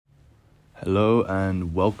Hello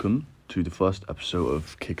and welcome to the first episode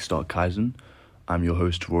of Kickstart Kaizen. I'm your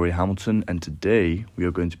host Rory Hamilton, and today we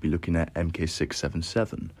are going to be looking at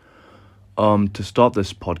MK-677. To start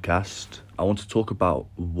this podcast, I want to talk about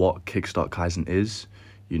what Kickstart Kaizen is,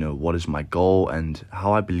 what is my goal, and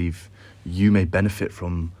how I believe you may benefit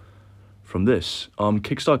from this.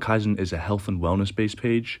 Kickstart Kaizen is a health and wellness based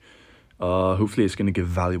page. Hopefully it's going to give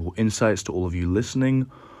valuable insights to all of you listening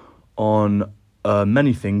on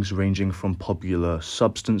many things ranging from popular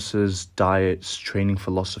substances, diets, training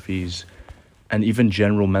philosophies, and even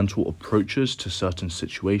general mental approaches to certain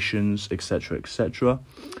situations, etc.,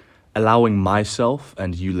 allowing myself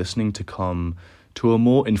and you listening to come to a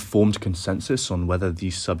more informed consensus on whether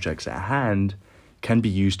these subjects at hand can be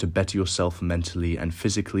used to better yourself mentally and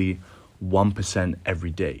physically 1% every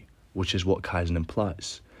day, which is what Kaizen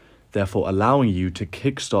implies. Therefore, allowing you to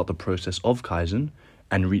kickstart the process of Kaizen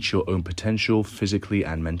and reach your own potential physically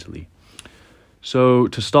and mentally. So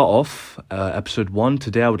to start off, episode 1,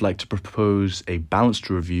 today I would like to propose a balanced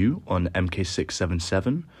review on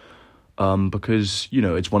MK-677 because,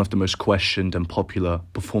 it's one of the most questioned and popular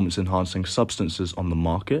performance-enhancing substances on the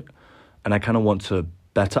market. And I kind of want to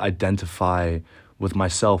better identify with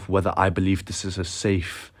myself whether I believe this is a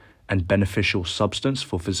safe and beneficial substance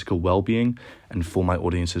for physical well-being and for my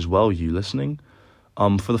audience as well, you listening.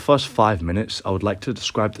 For the first 5 minutes, I would like to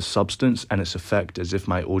describe the substance and its effect as if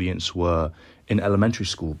my audience were in elementary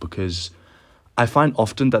school, because I find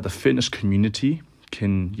often that the fitness community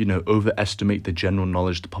can, overestimate the general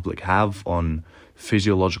knowledge the public have on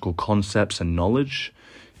physiological concepts and knowledge.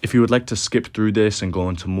 If you would like to skip through this and go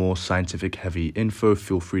into more scientific heavy info,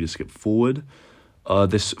 feel free to skip forward.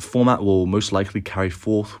 This format will most likely carry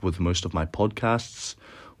forth with most of my podcasts,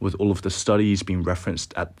 with all of the studies being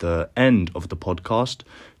referenced at the end of the podcast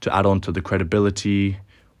to add on to the credibility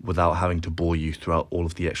without having to bore you throughout all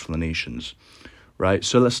of the explanations, right?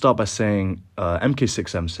 So let's start by saying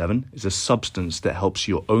MK-677 is a substance that helps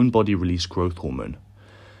your own body release growth hormone.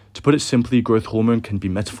 To put it simply, growth hormone can be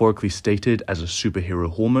metaphorically stated as a superhero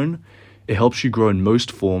hormone. It helps you grow in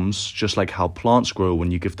most forms, just like how plants grow when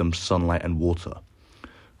you give them sunlight and water.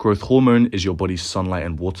 Growth hormone is your body's sunlight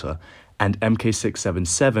and water, and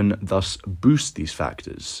MK-677 thus boosts these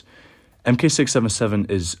factors.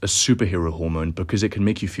 MK-677 is a superhero hormone because it can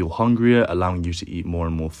make you feel hungrier, allowing you to eat more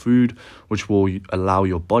and more food, which will allow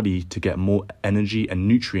your body to get more energy and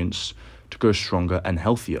nutrients to grow stronger and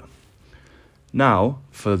healthier. Now,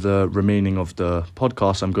 for the remaining of the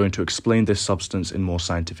podcast, I'm going to explain this substance in more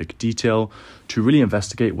scientific detail to really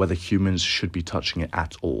investigate whether humans should be touching it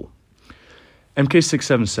at all.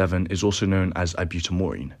 MK-677 is also known as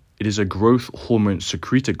ibutamorin. It is a growth hormone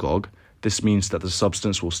secretagogue. This means that the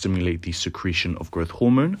substance will stimulate the secretion of growth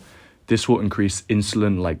hormone. This will increase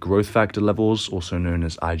insulin-like growth factor levels, also known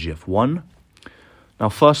as IGF-1. Now,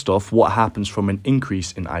 first off, what happens from an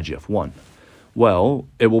increase in IGF-1? Well,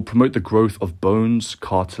 it will promote the growth of bones,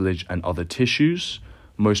 cartilage, and other tissues,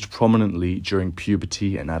 most prominently during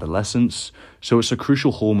puberty and adolescence, so it's a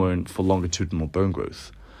crucial hormone for longitudinal bone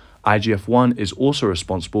growth. IGF-1 is also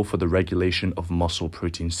responsible for the regulation of muscle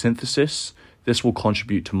protein synthesis. This will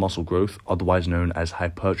contribute to muscle growth, otherwise known as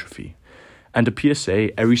hypertrophy. And a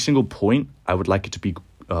PSA, every single point, I would like it to be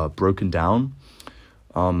broken down.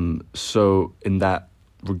 So in that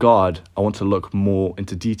regard, I want to look more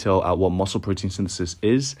into detail at what muscle protein synthesis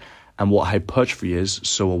is and what hypertrophy is,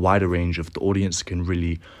 so a wider range of the audience can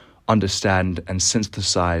really understand and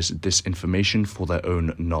synthesize this information for their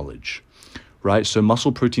own knowledge. Right, so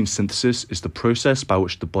muscle protein synthesis is the process by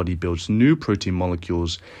which the body builds new protein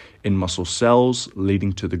molecules in muscle cells,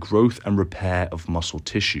 leading to the growth and repair of muscle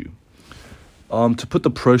tissue. To put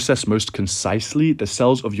the process most concisely, the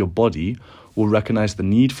cells of your body will recognize the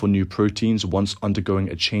need for new proteins once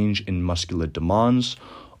undergoing a change in muscular demands,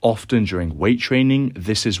 often during weight training.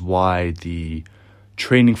 This is why the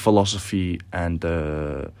training philosophy and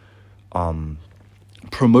the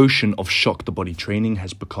promotion of shock the body training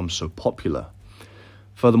has become so popular.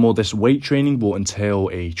 Furthermore, this weight training will entail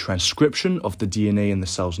a transcription of the DNA in the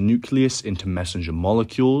cell's nucleus into messenger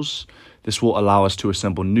molecules. This will allow us to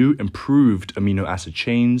assemble new, improved amino acid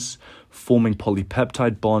chains, forming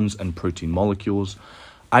polypeptide bonds and protein molecules.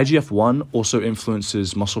 IGF-1 also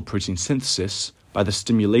influences muscle protein synthesis by the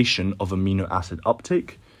stimulation of amino acid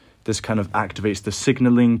uptake. This kind of activates the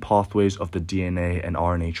signaling pathways of the DNA and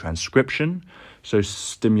RNA transcription. So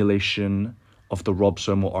stimulation of the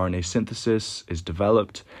ribosomal RNA synthesis is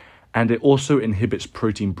developed, and it also inhibits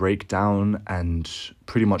protein breakdown and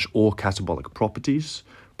pretty much all catabolic properties,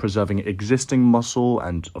 preserving existing muscle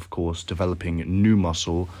and, of course, developing new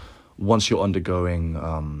muscle once you're undergoing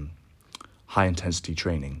high-intensity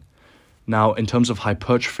training. Now, in terms of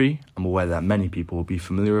hypertrophy, I'm aware that many people will be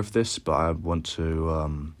familiar with this, but I want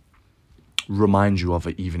to remind you of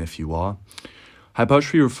it even if you are.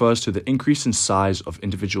 Hypertrophy refers to the increase in size of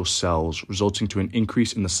individual cells resulting to an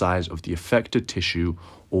increase in the size of the affected tissue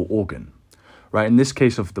or organ. Right, in this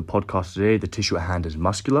case of the podcast today, the tissue at hand is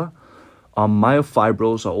muscular.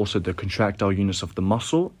 Myofibrils are also the contractile units of the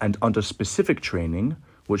muscle, and under specific training,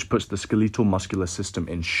 which puts the skeletal muscular system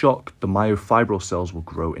in shock, the myofibril cells will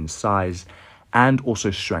grow in size and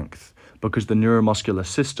also strength, because the neuromuscular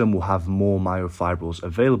system will have more myofibrils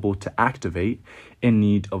available to activate in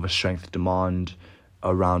need of a strength demand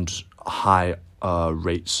around high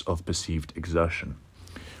rates of perceived exertion.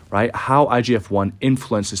 Right? How IGF-1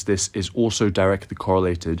 influences this is also directly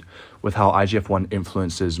correlated with how IGF-1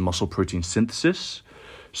 influences muscle protein synthesis.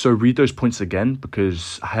 So read those points again,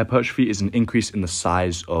 because hypertrophy is an increase in the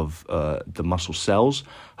size of the muscle cells.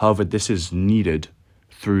 However, this is needed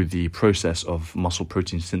through the process of muscle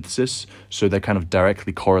protein synthesis. So they're kind of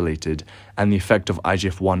directly correlated, and the effect of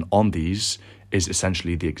IGF-1 on these is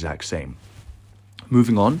essentially the exact same.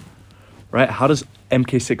 Moving on, right? How does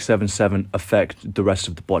MK-677 affect the rest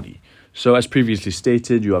of the body? So as previously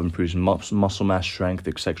stated, you have improved muscle mass, strength,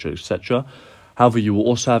 etc., etc. However, you will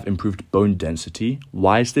also have improved bone density.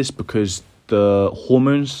 Why is this? Because the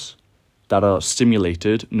hormones that are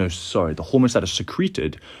the hormones that are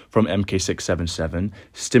secreted from MK-677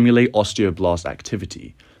 stimulate osteoblast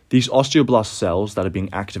activity. These osteoblast cells that are being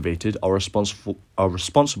activated are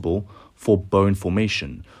responsible for bone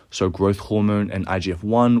formation. So growth hormone and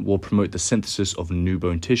IGF-1 will promote the synthesis of new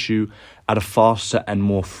bone tissue at a faster and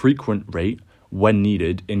more frequent rate when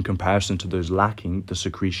needed in comparison to those lacking the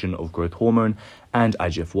secretion of growth hormone and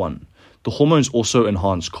IGF-1. The hormones also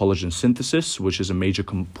enhance collagen synthesis, which is a major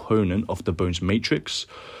component of the bone's matrix.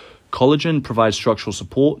 Collagen provides structural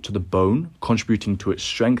support to the bone, contributing to its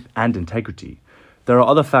strength and integrity. There are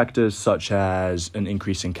other factors such as an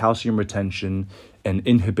increase in calcium retention, an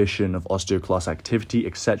inhibition of osteoclast activity,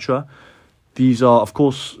 etc. These are, of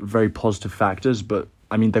course, very positive factors, but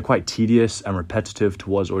they're quite tedious and repetitive to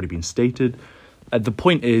what has already been stated. The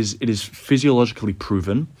point is, it is physiologically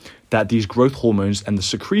proven that these growth hormones and the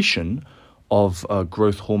secretion of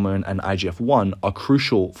growth hormone and IGF-1 are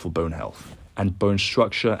crucial for bone health and bone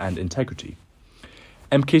structure and integrity.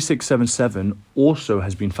 MK-677 also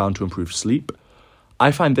has been found to improve sleep.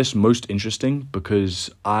 I find this most interesting because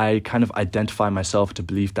I kind of identify myself to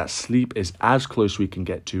believe that sleep is as close we can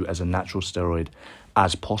get to as a natural steroid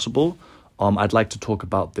as possible. I'd like to talk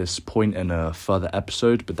about this point in a further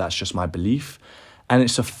episode, but that's just my belief. And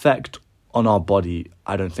its effect on our body,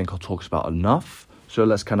 I don't think I'll talk about enough. So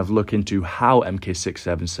let's kind of look into how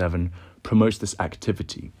MK-677 promotes this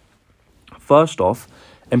activity. First off,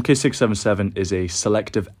 MK-677 is a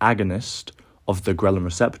selective agonist of the ghrelin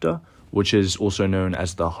receptor, which is also known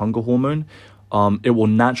as the hunger hormone. It will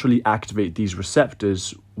naturally activate these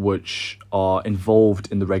receptors, which are involved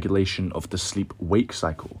in the regulation of the sleep-wake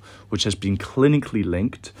cycle, which has been clinically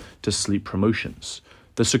linked to sleep promotions.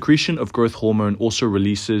 The secretion of growth hormone also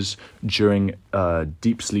releases during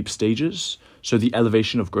deep sleep stages, so the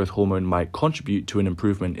elevation of growth hormone might contribute to an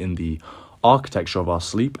improvement in the architecture of our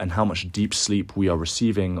sleep and how much deep sleep we are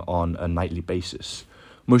receiving on a nightly basis.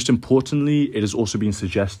 Most importantly, it has also been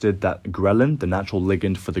suggested that ghrelin, the natural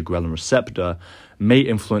ligand for the ghrelin receptor, may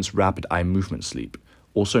influence rapid eye movement sleep,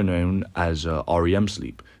 also known as REM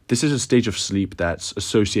sleep. This is a stage of sleep that's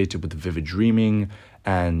associated with vivid dreaming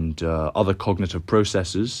and other cognitive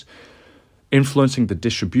processes, influencing the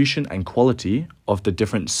distribution and quality of the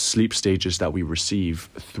different sleep stages that we receive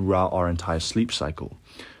throughout our entire sleep cycle.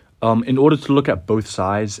 In order to look at both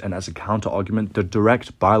sides and as a counter-argument, the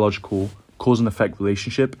direct biological cause and effect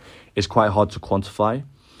relationship is quite hard to quantify.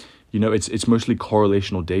 It's mostly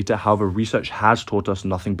correlational data. However, research has taught us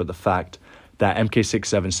nothing but the fact that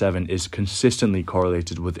MK-677 is consistently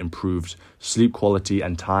correlated with improved sleep quality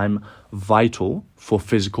and time, vital for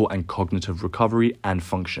physical and cognitive recovery and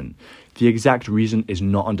function. The exact reason is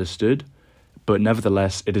not understood, but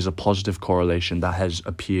nevertheless, it is a positive correlation that has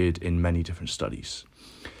appeared in many different studies.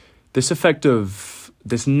 This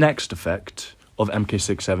next effect of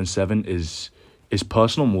MK-677 is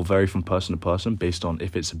personal and will vary from person to person based on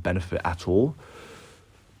if it's a benefit at all.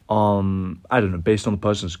 Based on the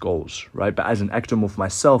person's goals, right? But as an ectomorph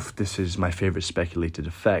myself, this is my favorite speculated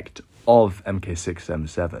effect of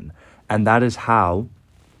MK-677, and that is how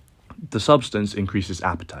the substance increases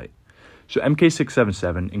appetite. So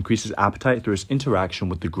MK-677 increases appetite through its interaction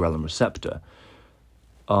with the ghrelin receptor.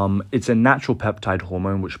 It's a natural peptide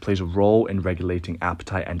hormone which plays a role in regulating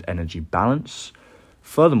appetite and energy balance.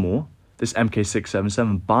 Furthermore, this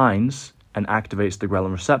MK-677 binds and activates the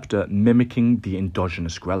ghrelin receptor, mimicking the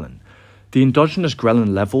endogenous ghrelin. The endogenous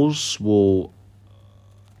ghrelin levels will,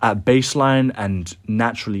 at baseline, and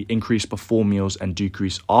naturally increase before meals and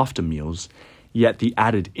decrease after meals, yet the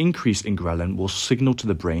added increase in ghrelin will signal to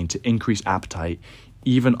the brain to increase appetite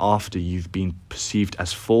even after you've been perceived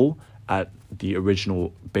as full at the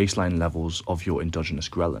original baseline levels of your endogenous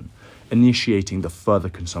ghrelin, initiating the further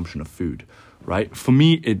consumption of food, right? For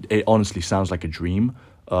me, it honestly sounds like a dream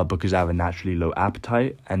because I have a naturally low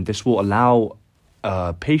appetite, and this will allow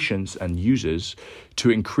patients and users to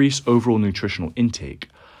increase overall nutritional intake.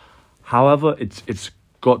 However, it's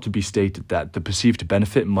got to be stated that the perceived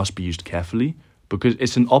benefit must be used carefully, because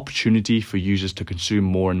it's an opportunity for users to consume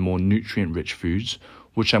more and more nutrient-rich foods,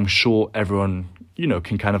 which I'm sure everyone,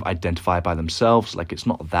 can kind of identify by themselves. Like, it's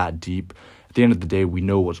not that deep. At the end of the day, we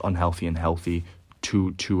know what's unhealthy and healthy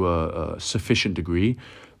to a sufficient degree.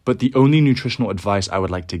 But the only nutritional advice I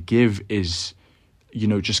would like to give is,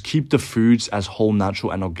 just keep the foods as whole,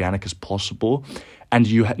 natural, and organic as possible. And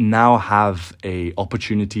you now have a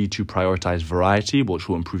opportunity to prioritize variety, which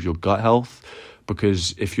will improve your gut health.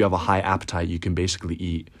 Because if you have a high appetite, you can basically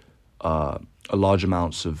eat large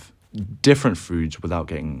amounts of different foods without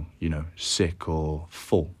getting, sick or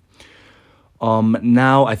full.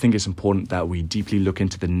 Now, I think it's important that we deeply look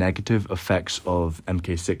into the negative effects of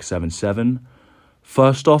MK-677.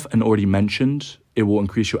 First off, and already mentioned, it will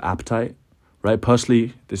increase your appetite, right?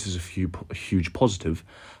 Personally, this is a huge positive.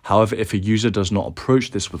 However, if a user does not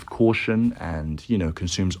approach this with caution and,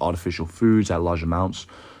 consumes artificial foods at large amounts,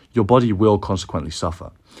 your body will consequently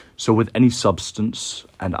suffer. So with any substance,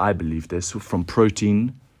 and I believe this, from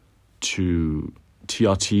protein to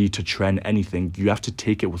TRT to tren, anything, you have to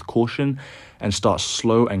take it with caution and start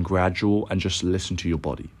slow and gradual and just listen to your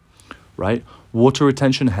body, right? Water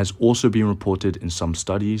retention has also been reported in some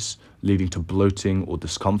studies, leading to bloating or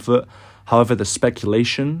discomfort. However, the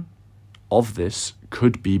speculation of this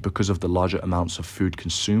could be because of the larger amounts of food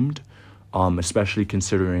consumed, especially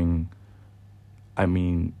considering,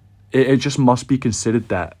 it just must be considered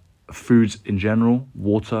that foods in general,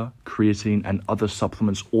 water, creatine, and other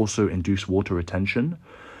supplements also induce water retention.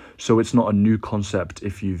 So it's not a new concept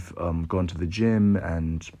if you've gone to the gym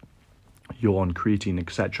and you're on creatine,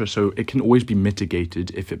 etc. So it can always be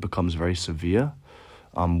mitigated if it becomes very severe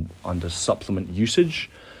under supplement usage.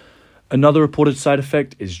 Another reported side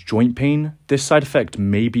effect is joint pain. This side effect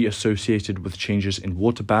may be associated with changes in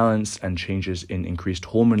water balance and changes in increased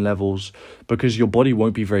hormone levels, because your body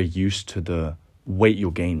won't be very used to the weight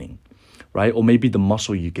you're gaining, right? Or maybe the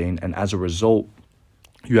muscle you gain, and as a result,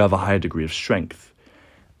 you have a higher degree of strength.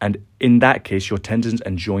 And in that case, your tendons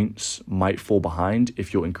and joints might fall behind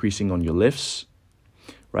if you're increasing on your lifts,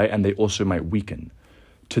 right? And they also might weaken.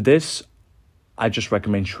 To this, I just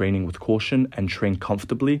recommend training with caution and train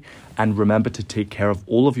comfortably, and remember to take care of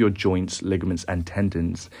all of your joints, ligaments, and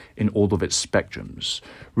tendons in all of its spectrums.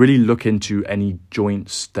 Really look into any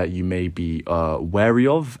joints that you may be wary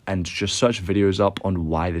of, and just search videos up on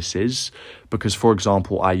why this is. Because, for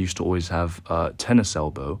example, I used to always have tennis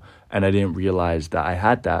elbow, and I didn't realize that I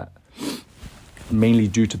had that, mainly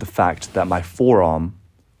due to the fact that my forearm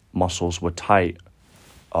muscles were tight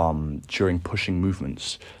during pushing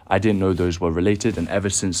movements. I didn't know those were related, and ever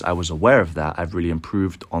since I was aware of that, I've really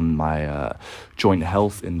improved on my joint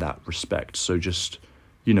health in that respect. So just,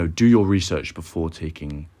 do your research before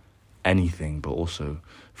taking anything, but also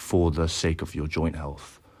for the sake of your joint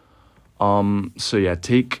health.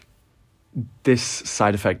 Take this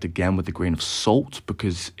side effect again with a grain of salt,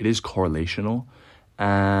 because it is correlational.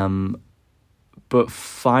 But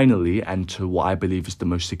finally, and to what I believe is the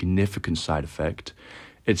most significant side effect,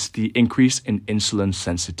 it's the increase in insulin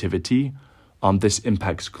sensitivity. This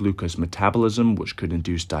impacts glucose metabolism, which could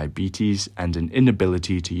induce diabetes and an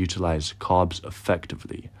inability to utilize carbs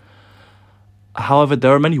effectively. However,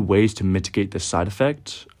 there are many ways to mitigate this side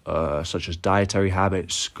effect, such as dietary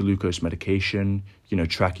habits, glucose medication,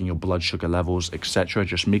 tracking your blood sugar levels, etc.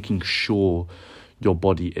 Just making sure your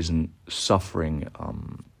body isn't suffering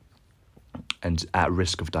and at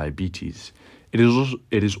risk of diabetes. It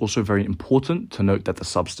is also very important to note that the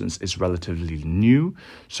substance is relatively new,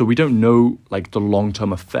 so we don't know the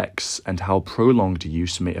long-term effects and how prolonged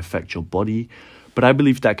use may affect your body, but I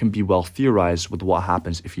believe that can be well theorized with what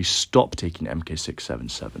happens if you stop taking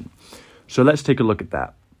MK-677. So let's take a look at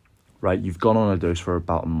that, right? You've gone on a dose for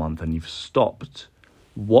about a month and you've stopped.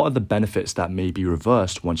 What are the benefits that may be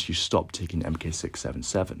reversed once you stop taking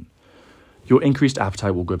MK-677? Your increased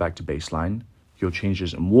appetite will go back to baseline. Your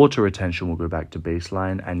changes in water retention will go back to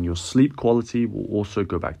baseline, and your sleep quality will also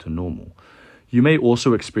go back to normal. You may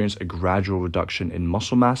also experience a gradual reduction in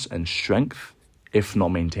muscle mass and strength if not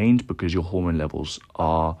maintained, because your hormone levels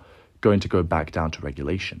are going to go back down to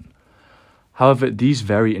regulation. However, these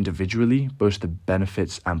vary individually, both the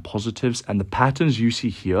benefits and positives, and the patterns you see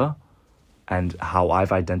here and how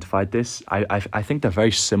I've identified this, I think they're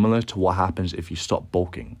very similar to what happens if you stop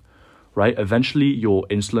bulking, right? Eventually, your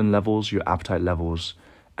insulin levels, your appetite levels,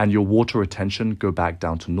 and your water retention go back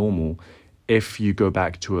down to normal if you go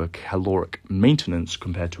back to a caloric maintenance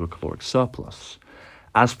compared to a caloric surplus.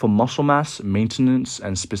 As for muscle mass, maintenance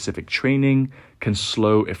and specific training can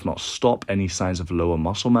slow, if not stop, any signs of lower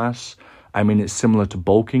muscle mass. I mean, it's similar to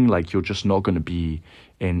bulking, like you're just not going to be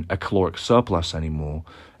in a caloric surplus anymore,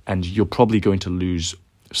 and you're probably going to lose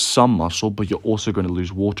some muscle, but you're also going to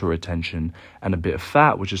lose water retention and a bit of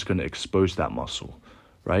fat, which is going to expose that muscle,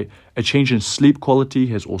 right? A change in sleep quality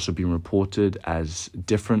has also been reported as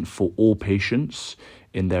different for all patients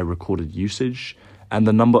in their recorded usage, and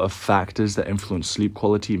the number of factors that influence sleep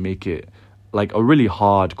quality make it like a really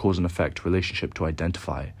hard cause and effect relationship to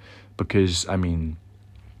identify, because, I mean,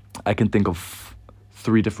 I can think of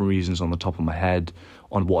 3 different reasons on the top of my head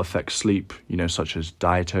on what affects sleep, such as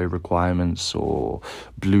dietary requirements or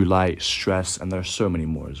blue light, stress, and there are so many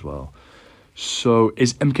more as well. So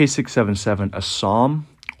is MK-677 a SARM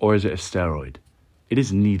or is it a steroid? It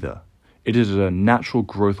is neither. It is a natural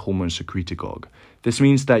growth hormone secretagogue. This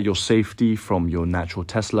means that your safety from your natural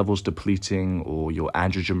test levels depleting or your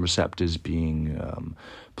androgen receptors being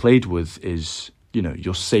played with is,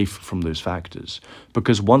 you're safe from those factors.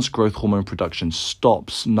 Because once growth hormone production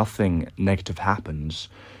stops, nothing negative happens.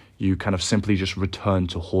 You kind of simply just return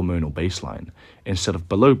to hormonal baseline instead of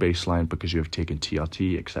below baseline because you have taken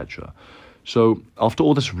TRT, etc. So after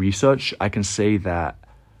all this research, I can say that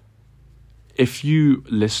if you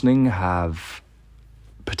listening have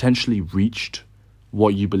potentially reached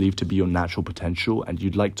what you believe to be your natural potential and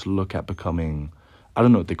you'd like to look at becoming, I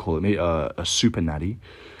don't know what they call it, maybe a super natty,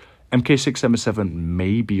 MK-677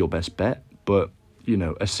 may be your best bet, but,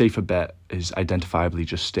 a safer bet is identifiably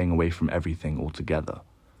just staying away from everything altogether,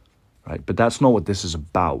 right? But that's not what this is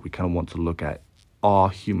about. We kind of want to look at, are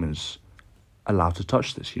humans allowed to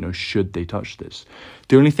touch this? Should they touch this?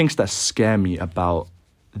 The only things that scare me about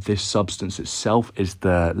this substance itself is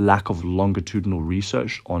the lack of longitudinal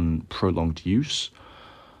research on prolonged use.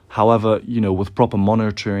 However, with proper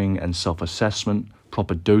monitoring and self-assessment,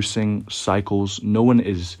 proper dosing, cycles, no one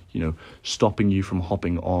is, stopping you from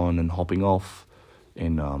hopping on and hopping off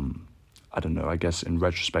in, I don't know, I guess in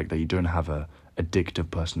retrospect that you don't have a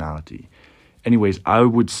addictive personality. Anyways, I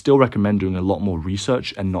would still recommend doing a lot more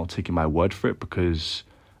research and not taking my word for it because,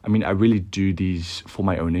 I really do these for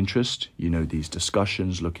my own interest, these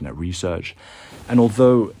discussions, looking at research. And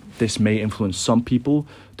although this may influence some people,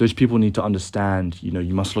 those people need to understand,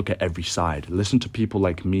 you must look at every side. Listen to people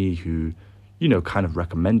like me who, kind of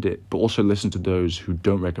recommend it, but also listen to those who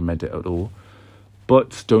don't recommend it at all.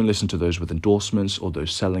 But don't listen to those with endorsements or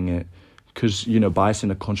those selling it, because, bias in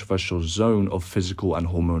a controversial zone of physical and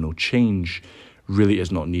hormonal change really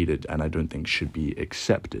is not needed and I don't think should be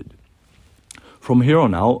accepted. From here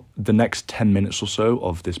on out, the next 10 minutes or so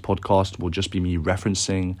of this podcast will just be me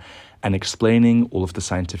referencing and explaining all of the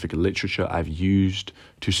scientific literature I've used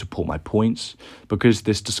to support my points, because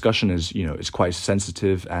this discussion is, is quite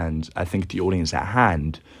sensitive and I think the audience at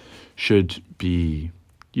hand should be,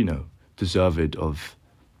 deserved of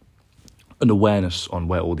an awareness on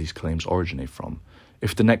where all these claims originate from.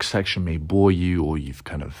 If the next section may bore you or you've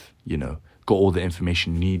kind of, got all the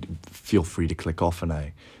information you need, feel free to click off and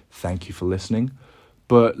I thank you for listening.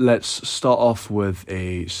 But let's start off with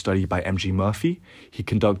a study by M.G. Murphy. He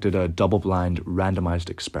conducted a double-blind randomized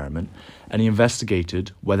experiment and he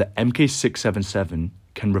investigated whether MK-677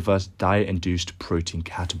 can reverse diet-induced protein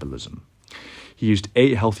catabolism. He used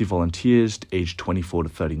 8 healthy volunteers aged 24 to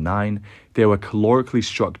 39. They were calorically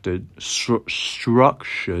structured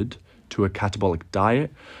to a catabolic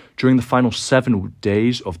diet. During the final 7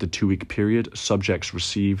 days of the 2-week period, subjects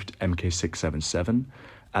received MK-677.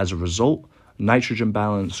 As a result, nitrogen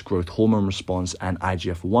balance, growth hormone response, and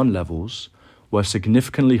IGF-1 levels were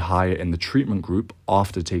significantly higher in the treatment group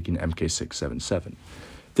after taking MK-677.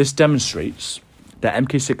 This demonstrates that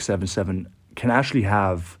MK-677 can actually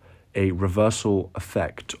have a reversal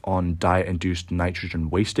effect on diet-induced nitrogen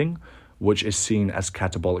wasting, which is seen as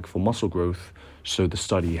catabolic for muscle growth. So the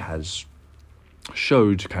study has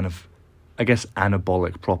showed kind of,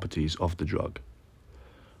 anabolic properties of the drug.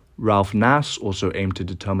 Ralph Nass also aimed to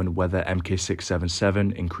determine whether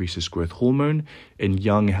MK-677 increases growth hormone in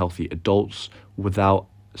young, healthy adults without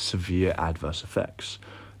severe adverse effects.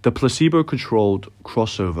 The placebo-controlled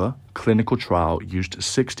crossover clinical trial used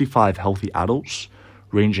 65 healthy adults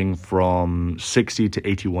ranging from 60 to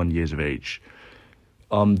 81 years of age.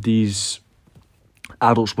 These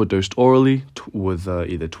adults were dosed orally with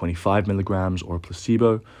either 25 milligrams or a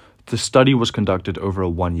placebo. The study was conducted over a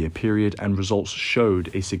 1-year period, and results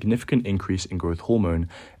showed a significant increase in growth hormone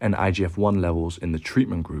and IGF-1 levels in the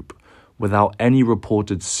treatment group, without any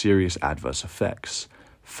reported serious adverse effects.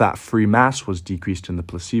 Fat-free mass was decreased in the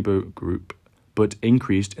placebo group, but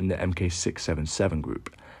increased in the MK-677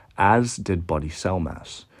 group, as did body cell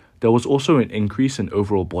mass. There was also an increase in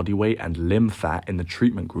overall body weight and limb fat in the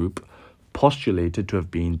treatment group, postulated to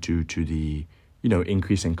have been due to the,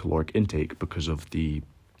 increase in caloric intake because of the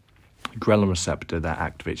ghrelin receptor that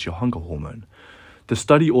activates your hunger hormone. The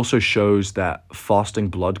study also shows that fasting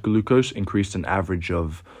blood glucose increased an average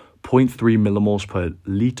of 0.3 millimoles per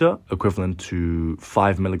liter, equivalent to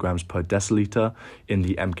 5 milligrams per deciliter in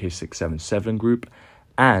the MK-677 group,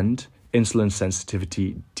 and insulin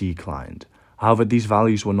sensitivity declined. However, these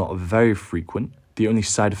values were not very frequent. The only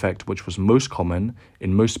side effect which was most common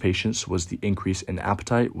in most patients was the increase in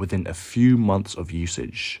appetite within a few months of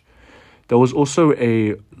usage. There was also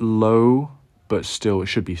a low, but still it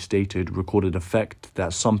should be stated, recorded effect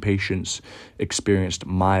that some patients experienced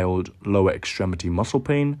mild lower extremity muscle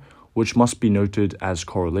pain, which must be noted as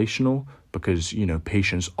correlational because,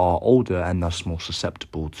 patients are older and thus more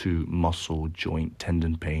susceptible to muscle, joint,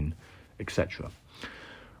 tendon pain, etc.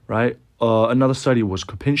 Right? Another study was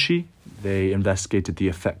Kopinski. They investigated the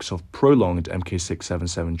effects of prolonged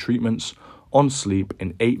MK-677 treatments on sleep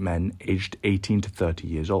in 8 men aged 18 to 30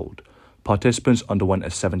 years old. Participants underwent a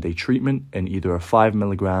 7-day treatment in either a 5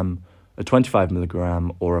 milligram, a 25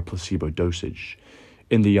 milligram, or a placebo dosage.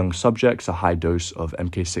 In the young subjects, a high dose of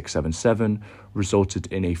MK-677 resulted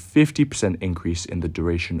in a 50% increase in the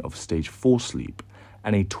duration of stage 4 sleep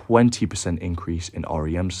and a 20% increase in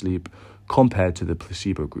REM sleep compared to the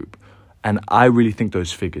placebo group. And I really think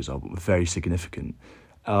those figures are very significant.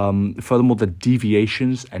 Furthermore, the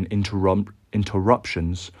deviations and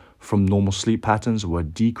interruptions from normal sleep patterns were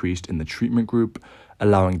decreased in the treatment group,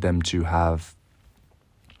 allowing them to have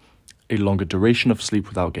a longer duration of sleep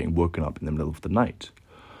without getting woken up in the middle of the night.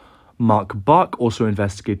 Mark Buck also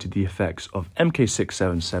investigated the effects of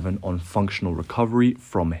MK-677 on functional recovery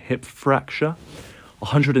from hip fracture.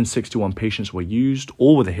 161 patients were used,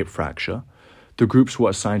 all with a hip fracture. The groups were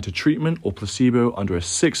assigned to treatment or placebo under a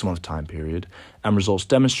 6-month time period, and results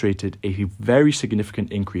demonstrated a very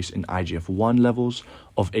significant increase in IGF-1 levels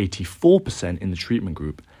of 84% in the treatment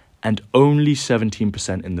group and only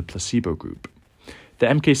 17% in the placebo group. The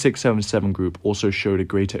MK-677 group also showed a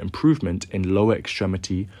greater improvement in lower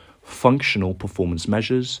extremity functional performance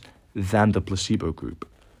measures than the placebo group,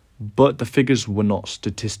 but the figures were not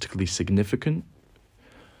statistically significant.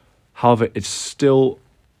 However, it's still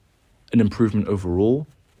an improvement overall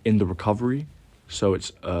in the recovery, so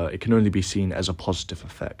it can only be seen as a positive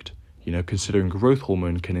effect. Considering growth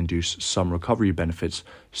hormone can induce some recovery benefits,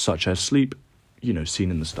 such as sleep,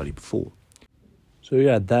 seen in the study before. So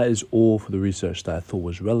yeah, that is all for the research that I thought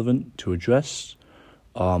was relevant to address.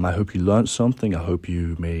 I hope you learned something. I hope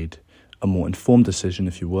you made a more informed decision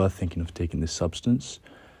if you were thinking of taking this substance.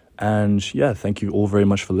 And yeah, thank you all very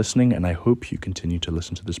much for listening, and I hope you continue to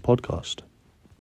listen to this podcast.